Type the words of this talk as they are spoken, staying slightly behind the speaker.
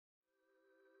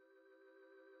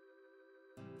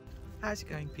How's it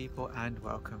going, people, and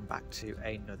welcome back to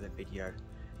another video.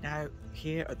 Now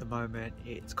here at the moment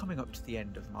it's coming up to the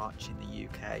end of March in the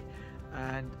UK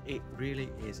and it really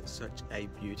is such a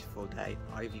beautiful day.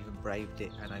 I've even braved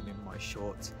it and I'm in my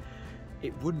shorts.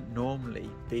 It wouldn't normally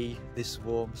be this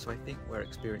warm, so I think we're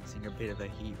experiencing a bit of a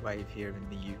heat wave here in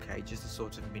the UK, just a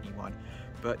sort of mini one,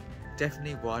 but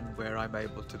definitely one where I'm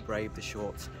able to brave the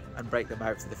shorts and break them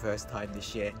out for the first time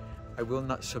this year. I will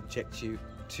not subject you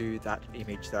to that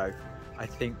image though. I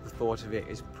think the thought of it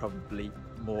is probably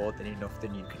more than enough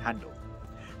than you can handle.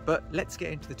 But let's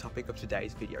get into the topic of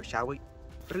today's video, shall we?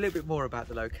 But a little bit more about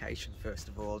the location first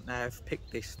of all. Now I've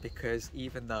picked this because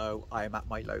even though I'm at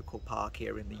my local park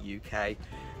here in the UK,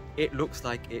 it looks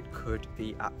like it could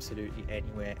be absolutely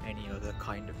anywhere, any other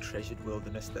kind of treasured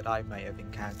wilderness that I may have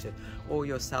encountered, or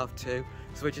yourself too.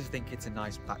 So I just think it's a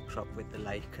nice backdrop with the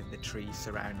lake and the trees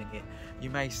surrounding it. You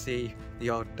may see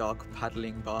the odd dog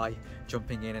paddling by,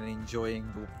 jumping in and enjoying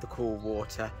the cool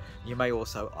water. You may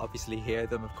also obviously hear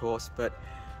them, of course, but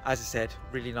as I said,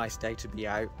 really nice day to be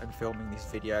out and filming this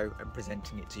video and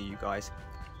presenting it to you guys.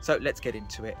 So let's get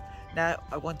into it. Now,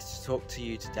 I wanted to talk to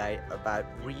you today about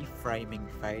reframing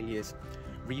failures,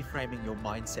 reframing your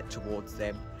mindset towards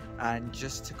them, and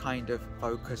just to kind of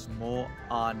focus more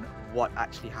on what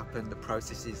actually happened, the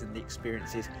processes and the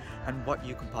experiences, and what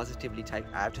you can positively take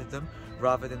out of them,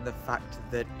 rather than the fact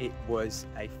that it was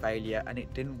a failure and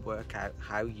it didn't work out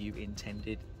how you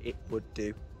intended it would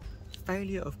do.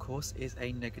 Failure, of course, is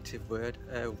a negative word.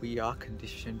 We are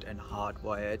conditioned and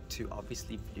hardwired to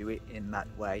obviously view it in that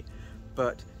way,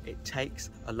 but it takes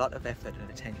a lot of effort and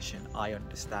attention, I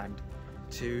understand,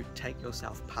 to take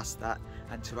yourself past that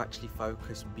and to actually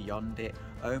focus beyond it,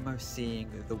 almost seeing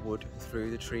the wood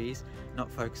through the trees,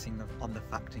 not focusing on the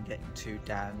fact and getting too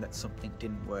down that something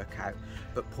didn't work out,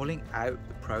 but pulling out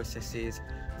the processes,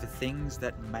 the things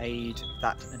that made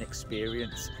that an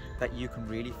experience that you can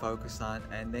really focus on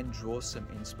and then draw some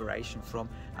inspiration from,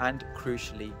 and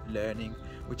crucially learning,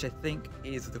 which I think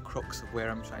is the crux of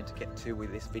where I'm trying to get to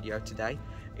with this video today,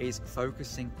 is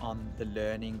focusing on the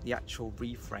learning, the actual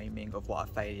reframing of what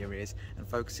a failure is, and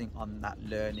focusing on that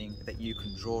learning that you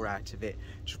can draw out of it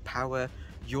to power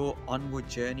your onward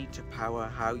journey, to power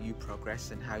how you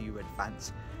progress and how you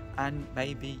advance. And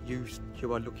maybe you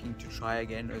are looking to try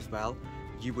again as well.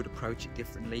 You would approach it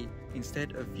differently.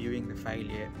 Instead of viewing the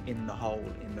failure in the whole,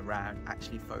 in the round,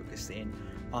 actually focus in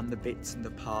on the bits and the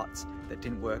parts that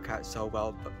didn't work out so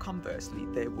well. But conversely,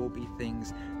 there will be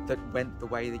things that went the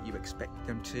way that you expected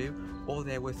them to, or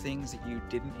there were things that you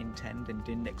didn't intend and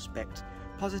didn't expect,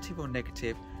 positive or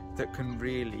negative, that can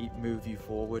really move you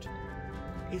forward.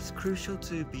 It's crucial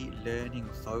to be learning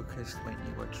focused when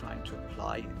you are trying to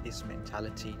apply this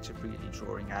mentality to really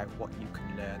drawing out what you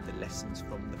can learn, the lessons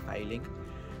from the failing.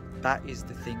 That is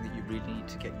the thing that you really need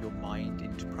to get your mind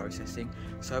into processing.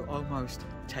 So almost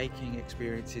taking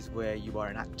experiences where you are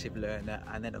an active learner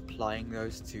and then applying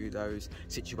those to those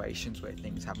situations where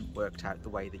things haven't worked out the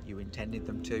way that you intended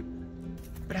them to.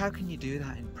 But how can you do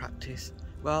that in practice?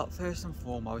 Well, first and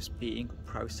foremost, being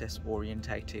process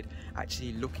orientated,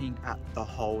 actually looking at the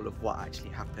whole of what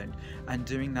actually happened and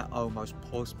doing that almost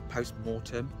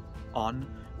post-mortem on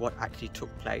what actually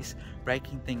took place,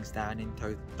 breaking things down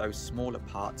into those smaller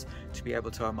parts to be able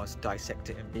to almost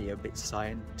dissect it and be a bit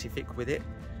scientific with it.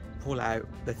 Pull out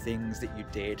the things that you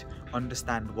did,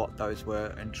 understand what those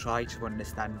were, and try to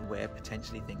understand where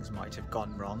potentially things might have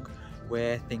gone wrong,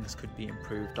 where things could be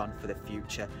improved on for the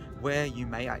future, where you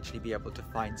may actually be able to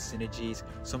find synergies,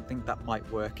 something that might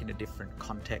work in a different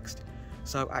context.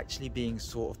 So actually being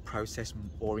sort of process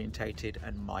orientated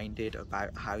and minded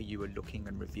about how you are looking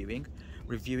and reviewing.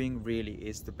 Reviewing really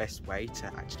is the best way to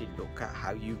actually look at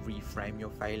how you reframe your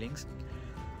failings.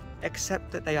 Accept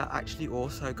that they are actually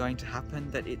also going to happen,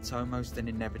 that it's almost an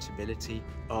inevitability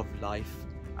of life.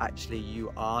 Actually,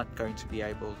 you aren't going to be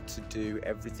able to do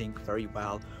everything very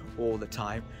well all the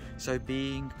time. So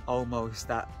being almost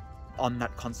on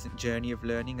that constant journey of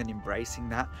learning and embracing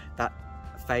that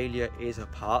failure is a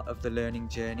part of the learning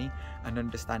journey, and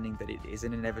understanding that it is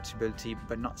an inevitability,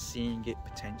 but not seeing it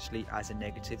potentially as a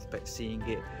negative, but seeing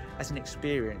it as an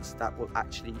experience that will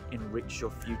actually enrich your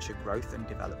future growth and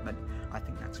development. I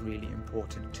think that's really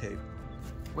important too.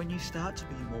 When you start to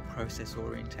be more process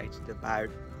orientated about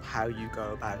how you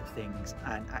go about things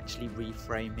and actually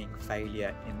reframing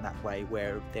failure in that way,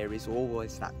 where there is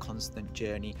always that constant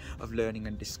journey of learning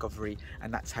and discovery,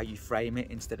 and that's how you frame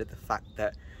it, instead of the fact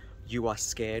that you are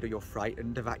scared or you're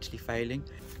frightened of actually failing,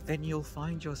 then you'll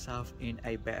find yourself in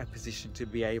a better position to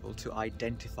be able to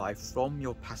identify from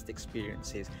your past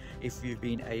experiences if you've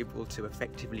been able to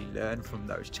effectively learn from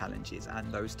those challenges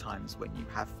and those times when you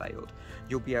have failed.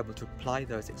 You'll be able to apply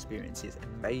those experiences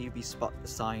and maybe spot the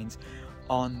signs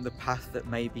on the path that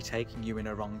may be taking you in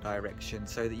a wrong direction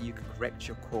so that you can correct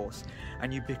your course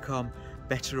and you become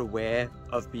better aware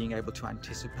of being able to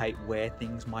anticipate where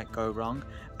things might go wrong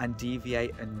and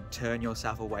deviate and turn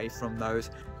yourself away from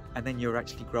those. And then you're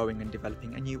actually growing and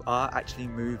developing, and you are actually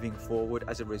moving forward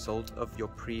as a result of your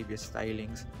previous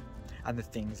failings and the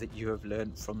things that you have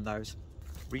learned from those.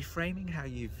 Reframing how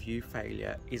you view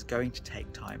failure is going to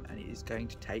take time, and it is going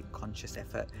to take conscious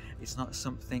effort. It's not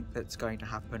something that's going to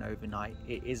happen overnight.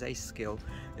 It is a skill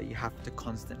that you have to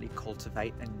constantly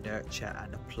cultivate and nurture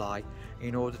and apply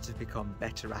in order to become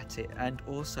better at it, and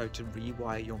also to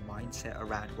rewire your mindset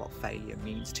around what failure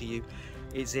means to you.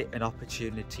 Is it an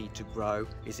opportunity to grow?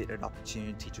 Is it an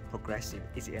opportunity to progress?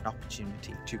 Is it an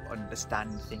opportunity to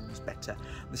understand things better,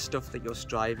 the stuff that you're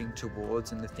striving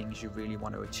towards and the things you really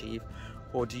want to achieve?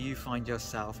 Or do you find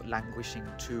yourself languishing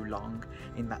too long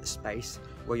in that space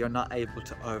where you're not able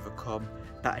to overcome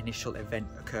that initial event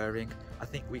occurring? I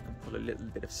think we can pull a little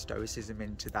bit of stoicism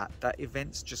into that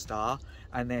events just are,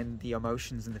 and then the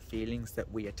emotions and the feelings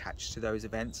that we attach to those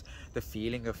events, the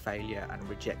feeling of failure and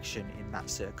rejection in that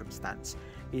circumstance,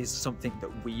 is something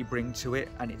that we bring to it,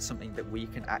 and it's something that we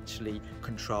can actually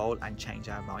control and change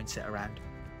our mindset around.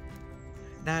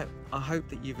 Now, I hope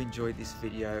that you've enjoyed this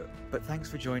video, but thanks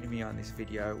for joining me on this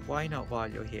video. Why not, while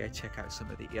you're here, check out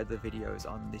some of the other videos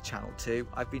on the channel too.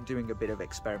 I've been doing a bit of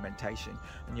experimentation,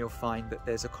 and you'll find that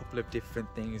there's a couple of different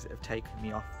things that have taken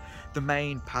me off the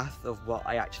main path of what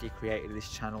I actually created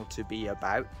this channel to be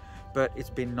about. But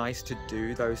it's been nice to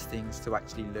do those things to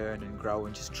actually learn and grow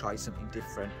and just try something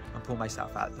different and pull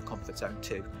myself out of the comfort zone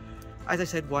too. As I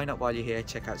said, why not, while you're here,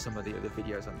 check out some of the other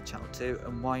videos on the channel too,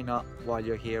 and why not, while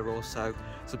you're here, also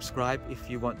subscribe if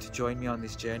you want to join me on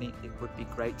this journey. It would be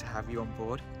great to have you on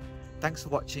board. Thanks for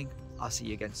watching. I'll see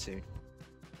you again soon.